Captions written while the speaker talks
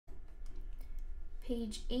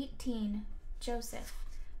Page 18, Josef,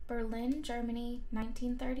 Berlin, Germany,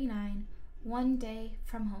 1939, one day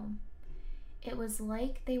from home. It was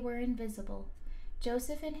like they were invisible.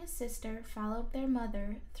 Josef and his sister followed their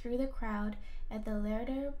mother through the crowd at the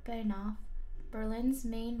Lehrter Bahnhof, Berlin's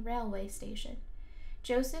main railway station.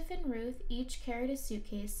 Josef and Ruth each carried a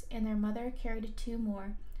suitcase, and their mother carried two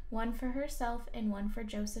more, one for herself and one for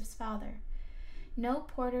Josef's father. No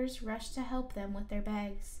porters rushed to help them with their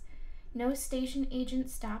bags. No station agent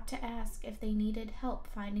stopped to ask if they needed help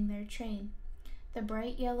finding their train. The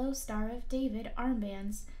bright yellow Star of David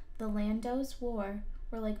armbands the Landos wore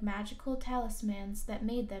were like magical talismans that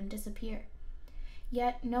made them disappear.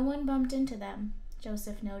 Yet no one bumped into them,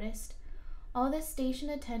 Josef noticed. All the station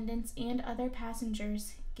attendants and other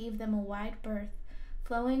passengers gave them a wide berth,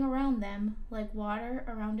 flowing around them like water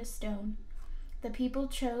around a stone. The people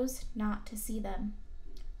chose not to see them.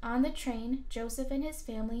 On the train, Josef and his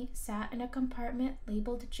family sat in a compartment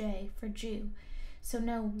labeled J for Jew, so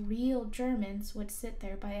no real Germans would sit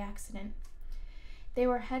there by accident. They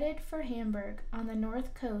were headed for Hamburg on the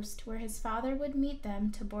north coast, where his father would meet them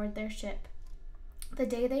to board their ship. The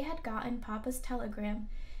day they had gotten Papa's telegram,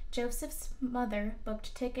 Josef's mother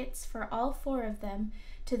booked tickets for all four of them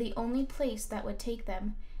to the only place that would take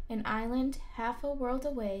them, an island half a world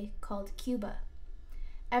away called Cuba.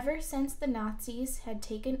 Ever since the Nazis had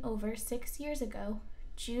taken over 6 years ago,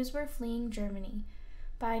 Jews were fleeing Germany.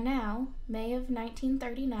 By now, May of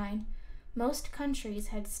 1939, most countries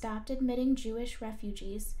had stopped admitting Jewish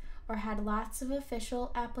refugees or had lots of official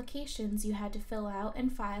applications you had to fill out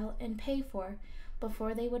and file and pay for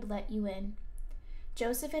before they would let you in.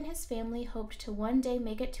 Josef and his family hoped to one day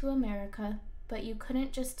make it to America, but you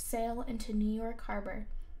couldn't just sail into New York Harbor.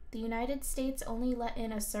 The United States only let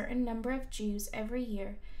in a certain number of Jews every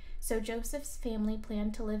year, so Josef's family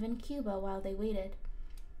planned to live in Cuba while they waited.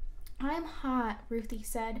 "I'm hot," Ruthie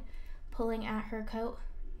said, pulling at her coat.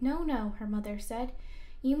 No, her mother said.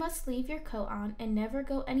 "You must leave your coat on and never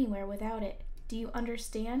go anywhere without it. Do you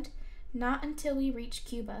understand? Not until we reach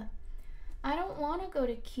Cuba." "I don't want to go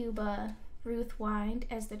to Cuba," Ruth whined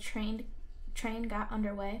as the train got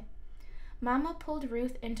underway. Mama pulled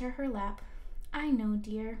Ruth into her lap. "I know,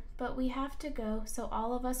 dear, but we have to go so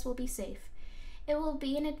all of us will be safe. It will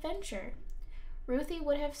be an adventure." Ruthie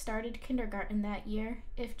would have started kindergarten that year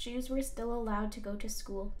if Jews were still allowed to go to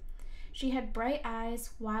school. She had bright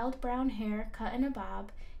eyes, wild brown hair cut in a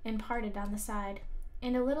bob and parted on the side,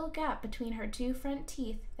 and a little gap between her two front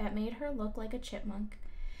teeth that made her look like a chipmunk.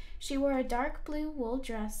 She wore a dark blue wool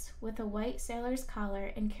dress with a white sailor's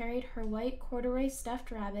collar and carried her white corduroy stuffed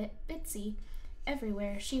rabbit, Bitsy,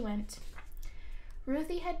 everywhere she went.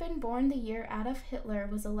 Ruthie had been born the year Adolf Hitler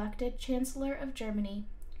was elected Chancellor of Germany.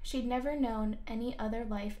 She'd never known any other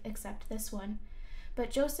life except this one.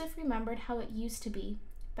 But Josef remembered how it used to be,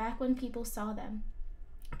 back when people saw them,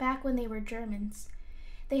 back when they were Germans.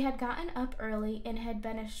 They had gotten up early and it had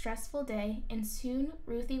been a stressful day, and soon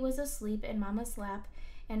Ruthie was asleep in Mama's lap,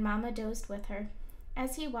 and Mama dozed with her.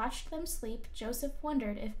 As he watched them sleep, Josef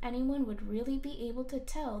wondered if anyone would really be able to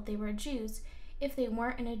tell they were Jews if they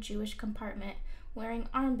weren't in a Jewish compartment, wearing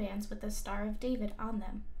armbands with the Star of David on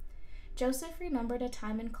them. Josef remembered a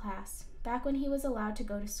time in class, back when he was allowed to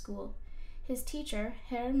go to school. His teacher,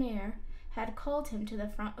 Herr Mayer, had called him to the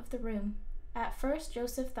front of the room. At first,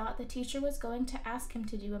 Josef thought the teacher was going to ask him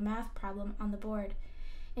to do a math problem on the board.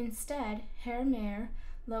 Instead, Herr Mayer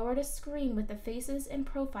lowered a screen with the faces and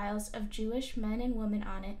profiles of Jewish men and women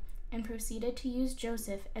on it and proceeded to use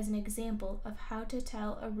Josef as an example of how to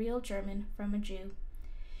tell a real German from a Jew.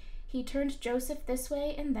 He turned Josef this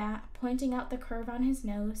way and that, pointing out the curve on his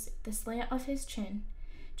nose, the slant of his chin.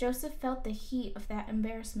 Josef felt the heat of that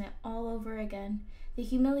embarrassment all over again, the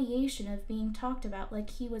humiliation of being talked about like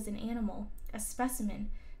he was an animal, a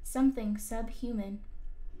specimen, something subhuman.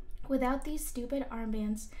 Without these stupid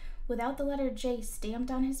armbands, without the letter J stamped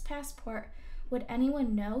on his passport, would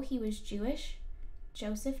anyone know he was Jewish?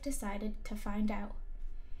 Josef decided to find out.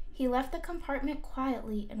 He left the compartment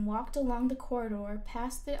quietly and walked along the corridor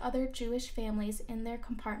past the other Jewish families in their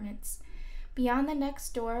compartments. Beyond the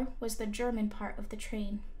next door was the German part of the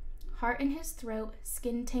train. Heart in his throat,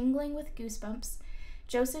 skin tingling with goosebumps,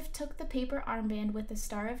 Josef took the paper armband with the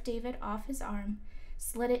Star of David off his arm,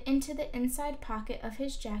 slid it into the inside pocket of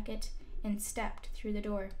his jacket, and stepped through the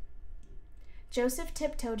door. Josef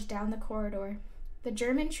tiptoed down the corridor. The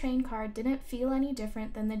German train car didn't feel any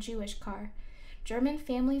different than the Jewish car. German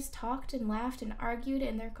families talked and laughed and argued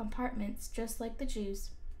in their compartments just like the Jews.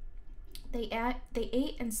 They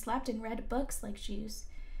ate and slept and read books like Jews.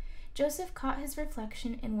 Josef caught his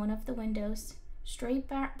reflection in one of the windows. Straight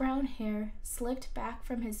brown hair slicked back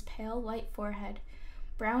from his pale white forehead,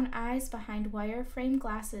 brown eyes behind wire-frame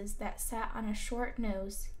glasses that sat on a short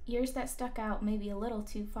nose, ears that stuck out maybe a little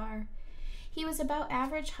too far. He was about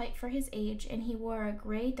average height for his age, and he wore a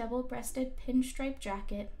gray double-breasted pinstripe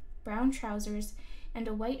jacket, brown trousers, and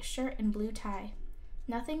a white shirt and blue tie.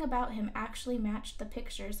 Nothing about him actually matched the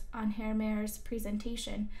pictures on Herr Mayr's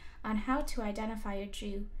presentation on how to identify a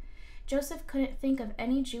Jew. Joseph couldn't think of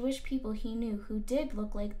any Jewish people he knew who did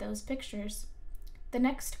look like those pictures. The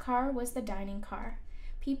next car was the dining car.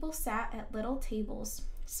 People sat at little tables,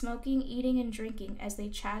 smoking, eating, and drinking as they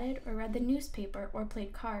chatted or read the newspaper or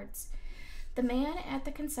played cards. The man at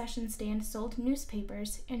the concession stand sold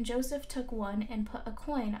newspapers, and Joseph took one and put a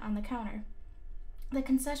coin on the counter. The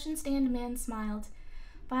concession stand man smiled.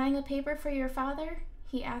 "Buying a paper for your father?"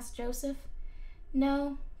 he asked Joseph.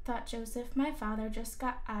 "No," thought Joseph, "my father just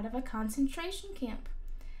got out of a concentration camp."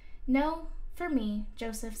 "No, for me,"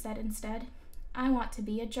 Joseph said instead. "I want to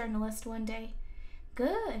be a journalist one day."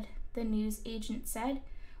 "Good," the news agent said.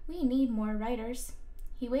 "We need more writers."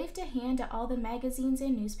 He waved a hand at all the magazines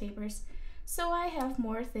and newspapers. "So I have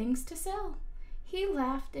more things to sell." He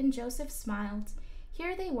laughed and Joseph smiled.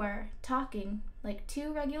 Here they were, talking like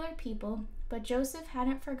two regular people, but Joseph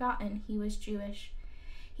hadn't forgotten he was Jewish.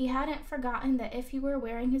 He hadn't forgotten that if he were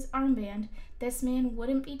wearing his armband, this man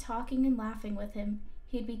wouldn't be talking and laughing with him.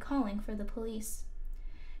 He'd be calling for the police.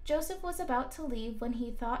 Joseph was about to leave when he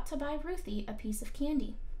thought to buy Ruthie a piece of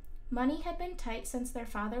candy. Money had been tight since their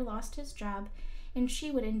father lost his job, and she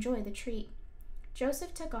would enjoy the treat.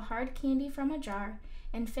 Joseph took a hard candy from a jar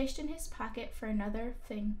and fished in his pocket for another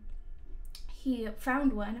thing. He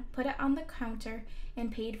found one, put it on the counter,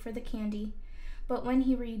 and paid for the candy. But when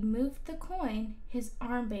he removed the coin, his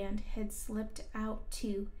armband had slipped out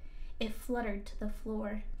too. It fluttered to the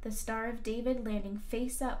floor, the Star of David landing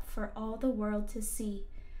face up for all the world to see.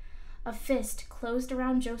 A fist closed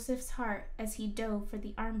around Joseph's heart as he dove for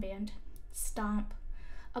the armband. Stomp.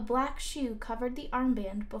 A black shoe covered the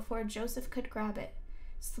armband before Joseph could grab it.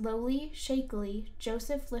 Slowly, shakily,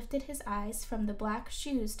 Joseph lifted his eyes from the black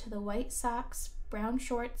shoes to the white socks, brown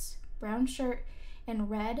shorts, brown shirt, and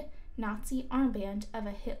red Nazi armband of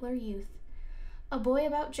a Hitler Youth. A boy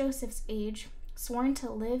about Joseph's age, sworn to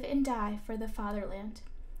live and die for the fatherland.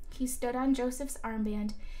 He stood on Joseph's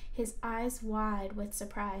armband, his eyes wide with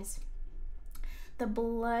surprise. The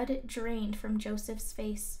blood drained from Joseph's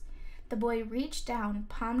face. The boy reached down,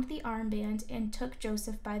 palmed the armband, and took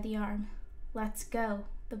Joseph by the arm. "Let's go,"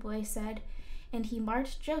 the boy said, and he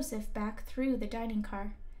marched Joseph back through the dining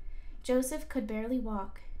car. Joseph could barely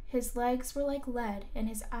walk. His legs were like lead, and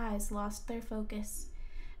his eyes lost their focus.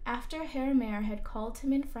 After Herr Mayr had called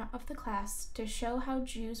him in front of the class to show how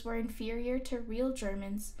Jews were inferior to real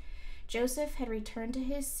Germans, Joseph had returned to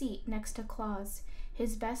his seat next to Klaus,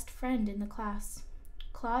 his best friend in the class.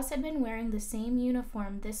 Klaus had been wearing the same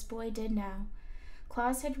uniform this boy did now.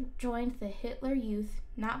 Klaus had joined the Hitler Youth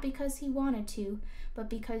not because he wanted to, but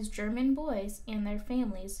because German boys and their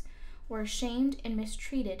families were shamed and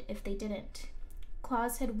mistreated if they didn't.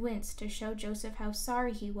 Klaus had winced to show Joseph how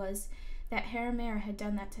sorry he was that Herr Mayr had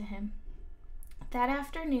done that to him. That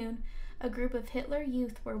afternoon, a group of Hitler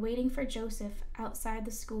Youth were waiting for Joseph outside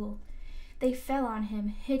the school. They fell on him,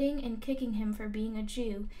 hitting and kicking him for being a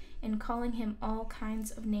Jew and calling him all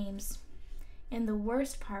kinds of names. And the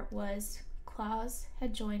worst part was, Klaus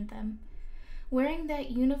had joined them. Wearing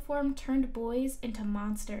that uniform turned boys into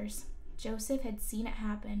monsters. Joseph had seen it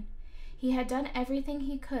happen. He had done everything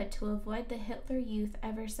he could to avoid the Hitler Youth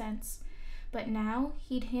ever since, but now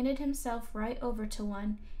he'd handed himself right over to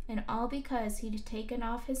one, and all because he'd taken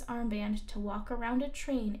off his armband to walk around a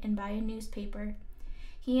train and buy a newspaper.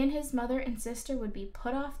 He and his mother and sister would be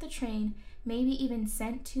put off the train, maybe even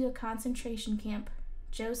sent to a concentration camp.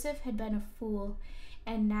 Joseph had been a fool,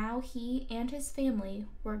 and now he and his family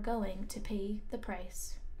were going to pay the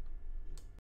price.